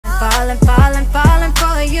falling, falling, falling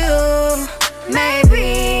for you.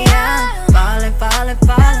 Maybe I'm falling, falling,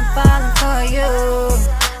 falling, falling for you.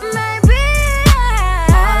 Maybe I'm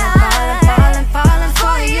falling, falling, falling, falling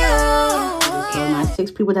for you. So my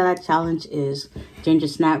 6 people that I challenge is Ginger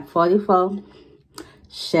Snap 44,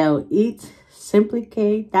 Shell Eats, Simply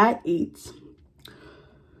K Dot Eats,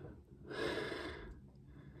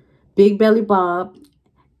 Big Belly Bob,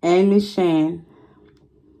 and Miss Shan.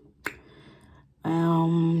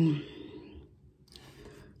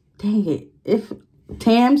 Dang it. If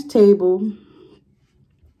Tam's Table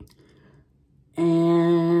and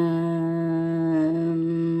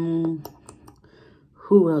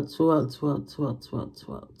who else?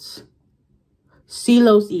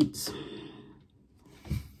 CeeLo's Eats.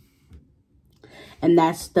 And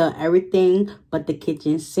that's the everything but the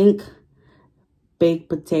kitchen sink baked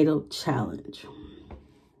potato challenge.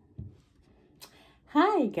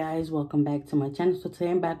 Hi guys, welcome back to my channel. So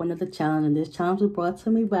today I'm back with another challenge, and this challenge was brought to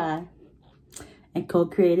me by and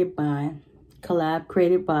co-created by, collab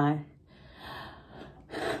created by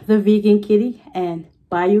the Vegan Kitty and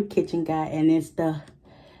Bayou Kitchen Guy, and it's the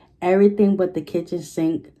everything but the kitchen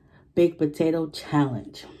sink baked potato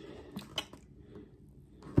challenge.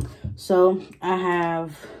 So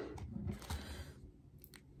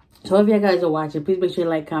so if you guys are watching, please make sure you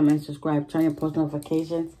like, comment, subscribe, turn your post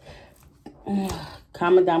notifications.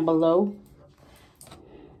 Comment down below.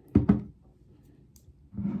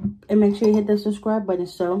 And make sure you hit the subscribe button.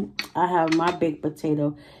 So I have my baked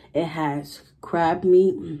potato. It has crab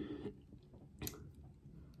meat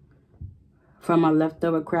from my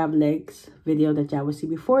leftover crab legs video that y'all will see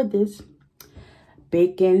before this.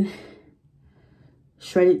 Bacon,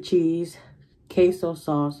 shredded cheese, queso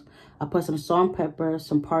sauce. I put some salt and pepper,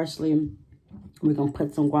 some parsley. We're going to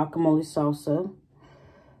put some guacamole salsa.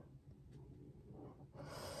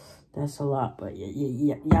 That's a lot, but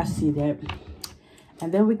yeah, y'all see that.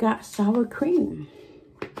 And then we got sour cream.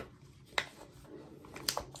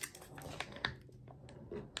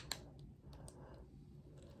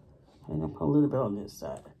 I'm going to put a little bit on this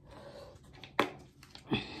side.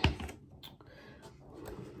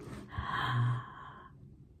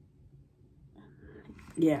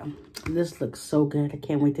 Yeah, this looks so good. I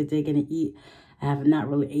can't wait to dig in and eat. I have not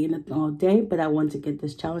really eaten it all day, but I want to get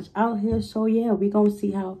this challenge out here. So yeah, we're going to see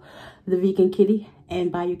how the Vegan Kitty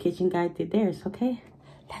and Bayou Kitchen Guy did theirs, okay?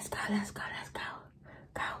 Let's go, let's go, let's go.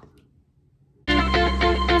 Go.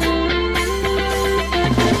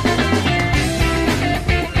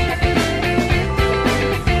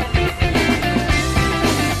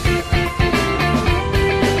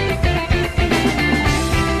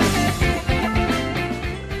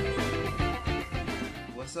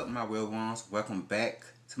 What's up, my real ones? Welcome back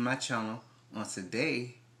to my channel. On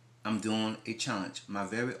today, I'm doing a challenge, my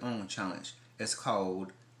very own challenge. It's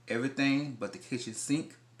called Everything But the Kitchen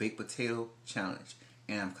Sink Baked Potato Challenge,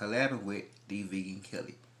 and I'm collabing with the Vegan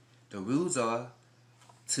Kitty. The rules are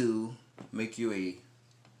to make you a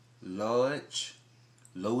large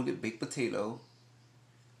loaded baked potato,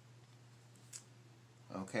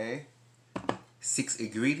 okay, 6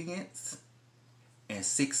 ingredients, and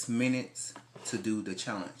 6 minutes to do the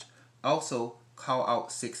challenge. Also, call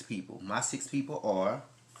out 6 people. My 6 people are,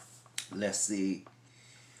 let's see,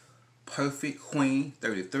 Perfect Queen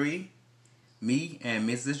 33, me and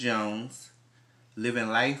Mrs. Jones, Living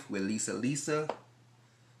Life with Lisa,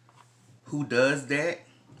 Who Does That,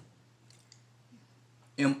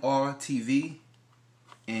 MRTV,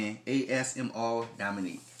 and ASMR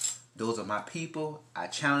Dominique. Those are my people. I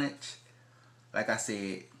challenge, like I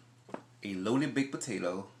said, a loaded baked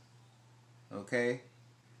potato. Okay,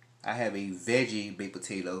 I have a veggie baked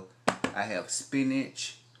potato. I have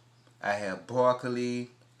spinach. I have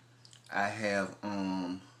broccoli. I have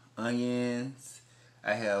onions.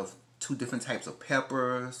 I have 2 different types of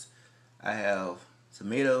peppers. I have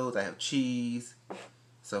tomatoes. I have cheese.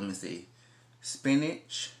 So let me see: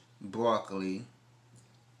 spinach, broccoli,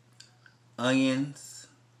 onions,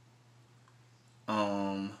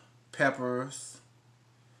 peppers,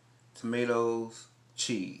 tomatoes,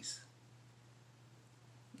 cheese.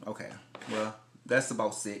 Okay, well, that's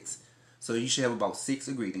about 6. So you should have about 6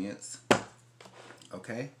 ingredients.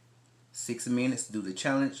 Okay, 6 minutes to do the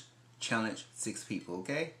challenge. Challenge 6 people,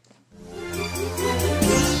 okay?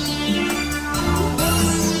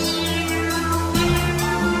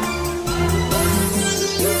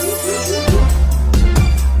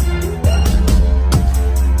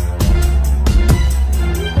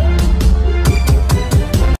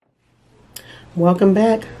 Welcome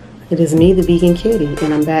back. It is me, the Vegan Kitty,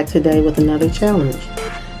 and I'm back today with another challenge.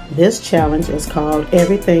 This challenge is called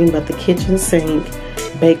Everything But the Kitchen Sink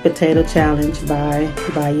Baked Potato Challenge by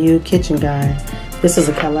Bayou Kitchen Guy. This is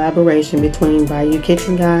a collaboration between Bayou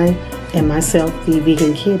Kitchen Guy and myself, the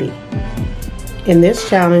Vegan Kitty. In this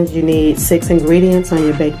challenge, you need 6 ingredients on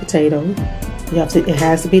your baked potato. It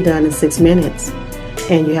has to be done in 6 minutes,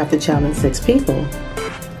 and you have to challenge 6 people.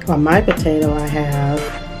 On my potato, I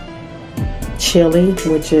have chili,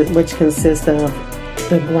 which consists of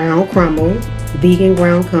the ground crumble, vegan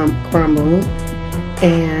ground crumble,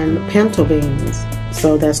 and pinto beans.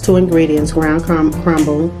 So that's 2 ingredients: ground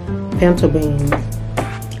crumble, pinto beans,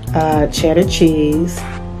 cheddar cheese,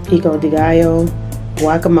 pico de gallo,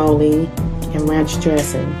 guacamole, and ranch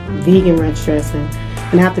dressing, vegan ranch dressing.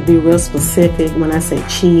 And I have to be real specific when I say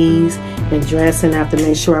cheese and dressing. I have to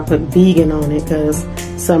make sure I put vegan on it, because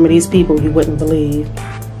some of these people you wouldn't believe.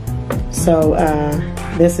 So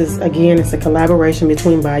this is, again, it's a collaboration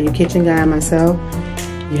between Bayou Kitchen Guy and myself.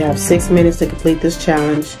 You have 6 minutes to complete this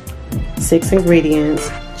challenge. 6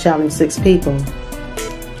 ingredients, challenge 6 people.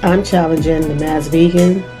 I'm challenging the Mass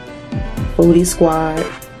Vegan, Foodie Squad,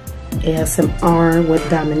 ASMR with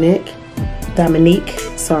Dominique,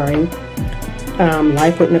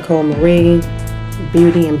 Life with Nicole Marie,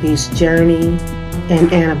 Beauty and Beast Journey,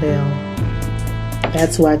 and Annabelle.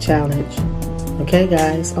 That's who I challenge. Okay,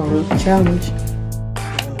 guys, on the challenge.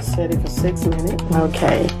 Set it for 6 minutes.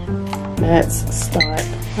 Okay, let's start.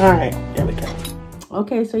 All right, there we go.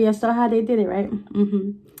 Okay, so you saw how they did it, right?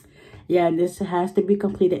 Yeah, this has to be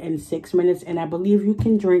completed in 6 minutes, and I believe you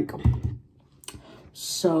can drink.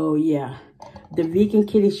 So yeah, the Vegan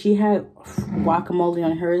Kitty, she had guacamole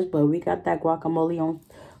on hers, but we got that guacamole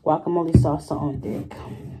salsa on deck.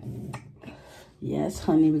 Yes,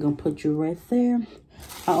 honey, we're gonna put you right there.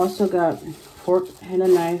 I also got fork and a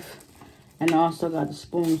knife, and I also got a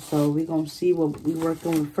spoon. So we're gonna see what we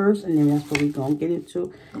working with first, and then that's what we're gonna get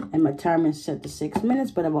into. And my timer is set to 6 minutes,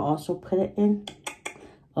 but I will also put it in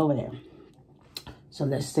over there. So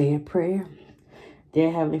let's say a prayer.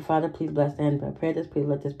 Dear Heavenly Father, please bless the end of our prayer. Please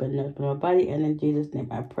let this be nourished in our body. And in Jesus' name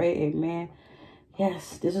I pray, amen.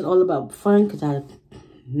 Yes, this is all about fun, because I'm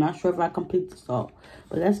not sure if I complete this all.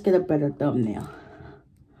 But let's get a better thumbnail.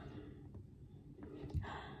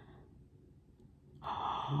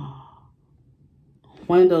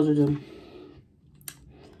 One of those will do.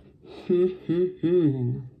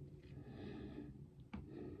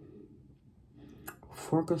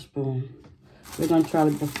 Fork or spoon. We're going to try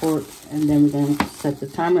with the fork, and then we're going to set the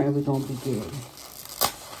timer, and we're going to be good.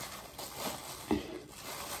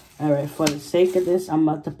 All right, for the sake of this, I'm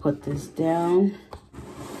about to put this down.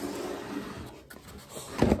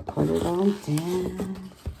 Put it on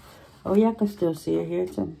down. Oh, yeah, I can still see it here,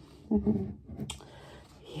 too.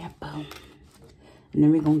 Yeah, boom. And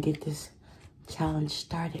then we're going to get this challenge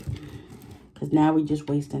started. Because now we're just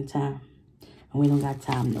wasting time. And we don't got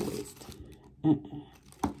time to waste.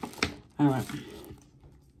 All right.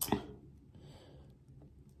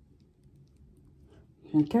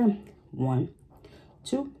 Okay. 1,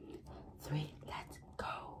 2, 3. Let's go.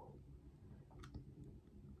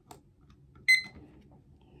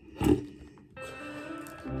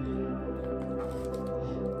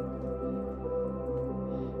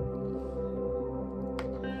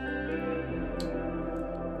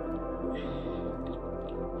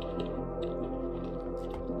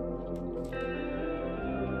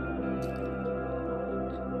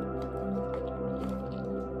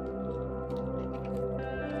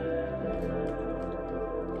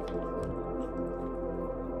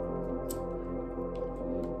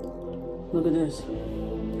 Look at this.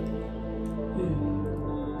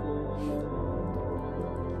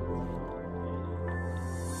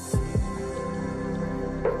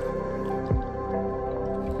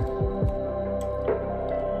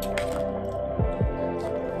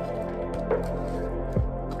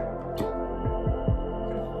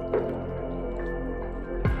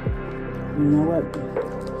 You know what?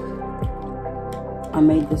 I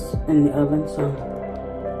made this in the oven, so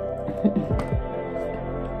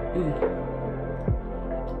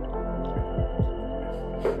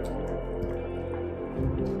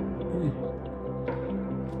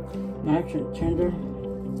nice and tender.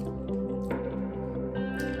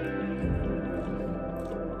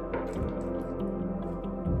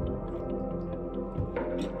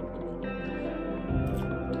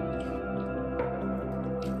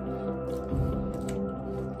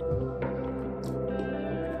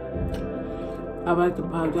 I like to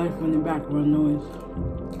apologize for the background noise.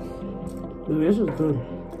 But this is good.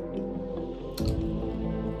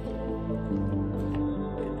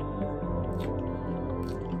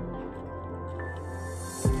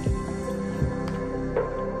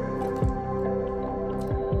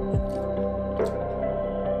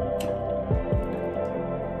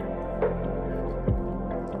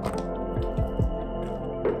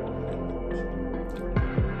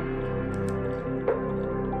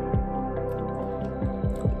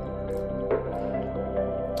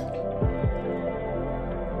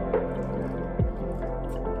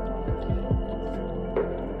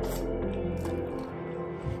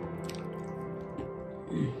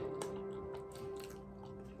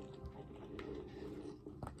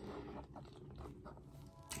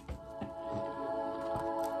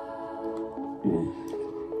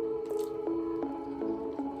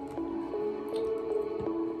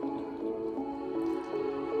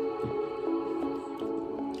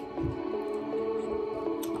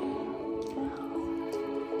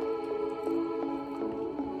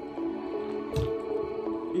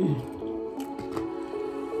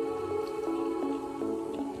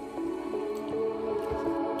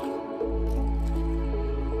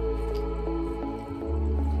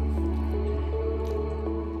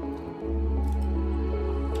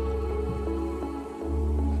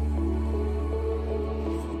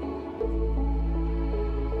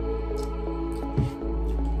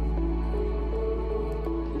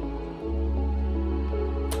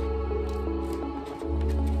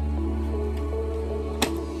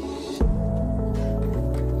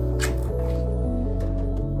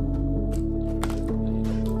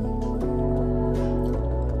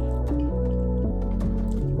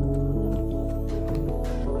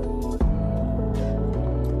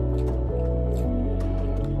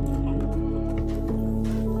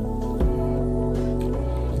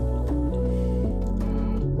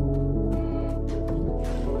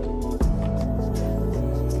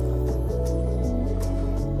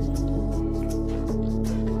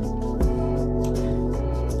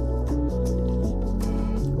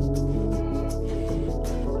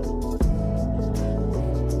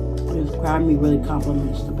 Crab meat really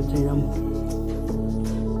complements the potato.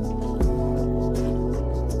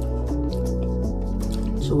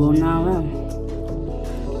 So we'll now learn.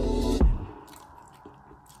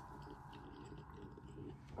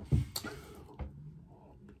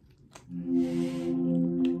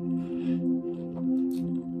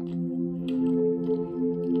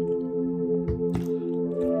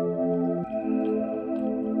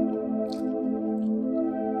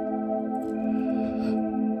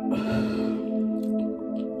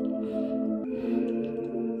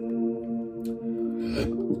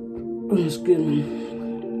 Excuse me.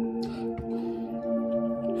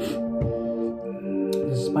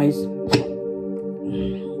 The spice is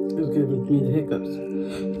giving me the hiccups.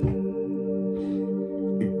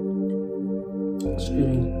 Excuse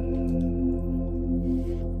me.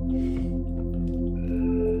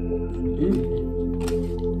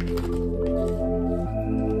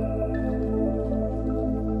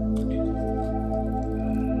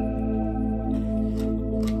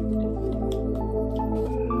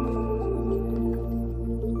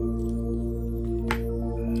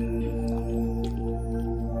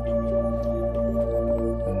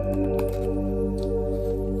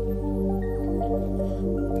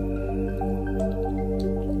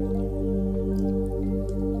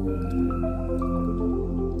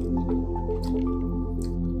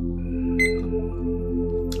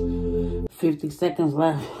 $50 seconds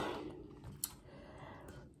left.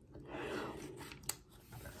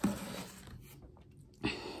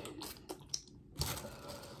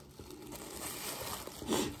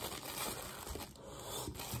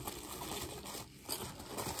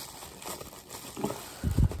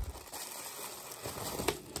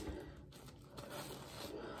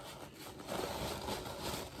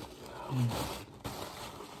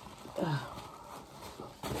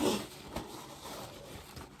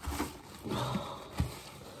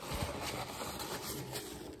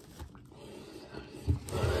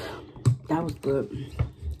 That was good.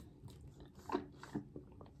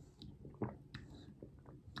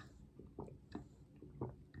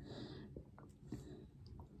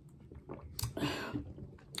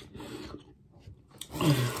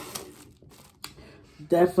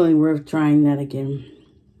 Definitely worth trying that again.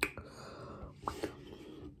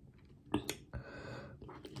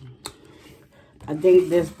 I think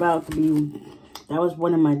this about to be, that was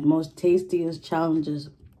one of my most tastiest challenges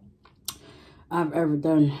I've ever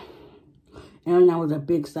done. And that was a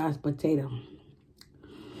big size potato.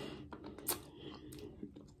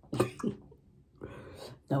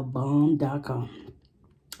 TheBomb.com.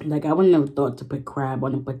 Like, I wouldn't have thought to put crab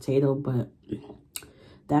on a potato, but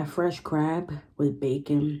that fresh crab with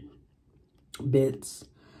bacon, bits,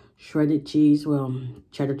 shredded cheese, well,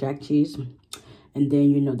 cheddar jack cheese, and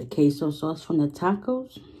then, you know, the queso sauce from the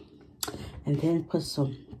tacos, and then put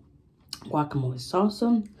some guacamole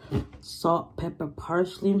salsa, salt, pepper,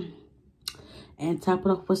 parsley, and top it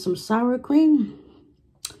off with some sour cream.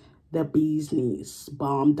 The bee's knees,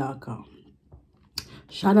 bomb.com.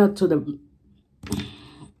 Shout out to the,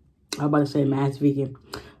 I'm about to say Mass Vegan.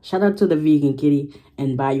 Shout out to the Vegan Kitty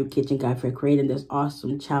and Bayou Kitchen Guy for creating this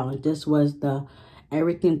awesome challenge. This was the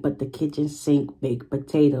everything but the kitchen sink baked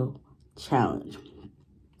potato challenge.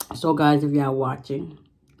 So guys, if y'all watching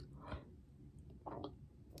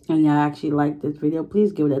and y'all actually like this video,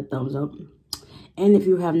 please give it a thumbs up. And if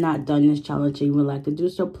you have not done this challenge and you would like to do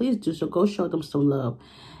so, please do so. Go show them some love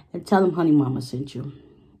and tell them Honey Mama sent you.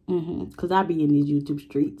 Because I be in these YouTube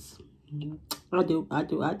streets. I do.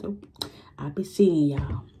 I be seeing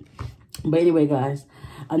y'all. But anyway, guys,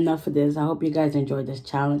 enough of this. I hope you guys enjoyed this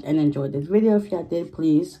challenge and enjoyed this video. If y'all did,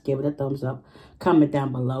 please give it a thumbs up. Comment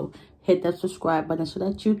down below. Hit that subscribe button so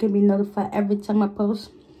that you can be notified every time I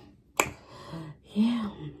post. Yeah.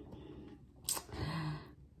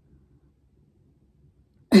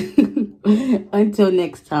 Until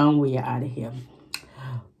next time, we are out of here.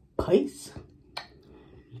 Peace.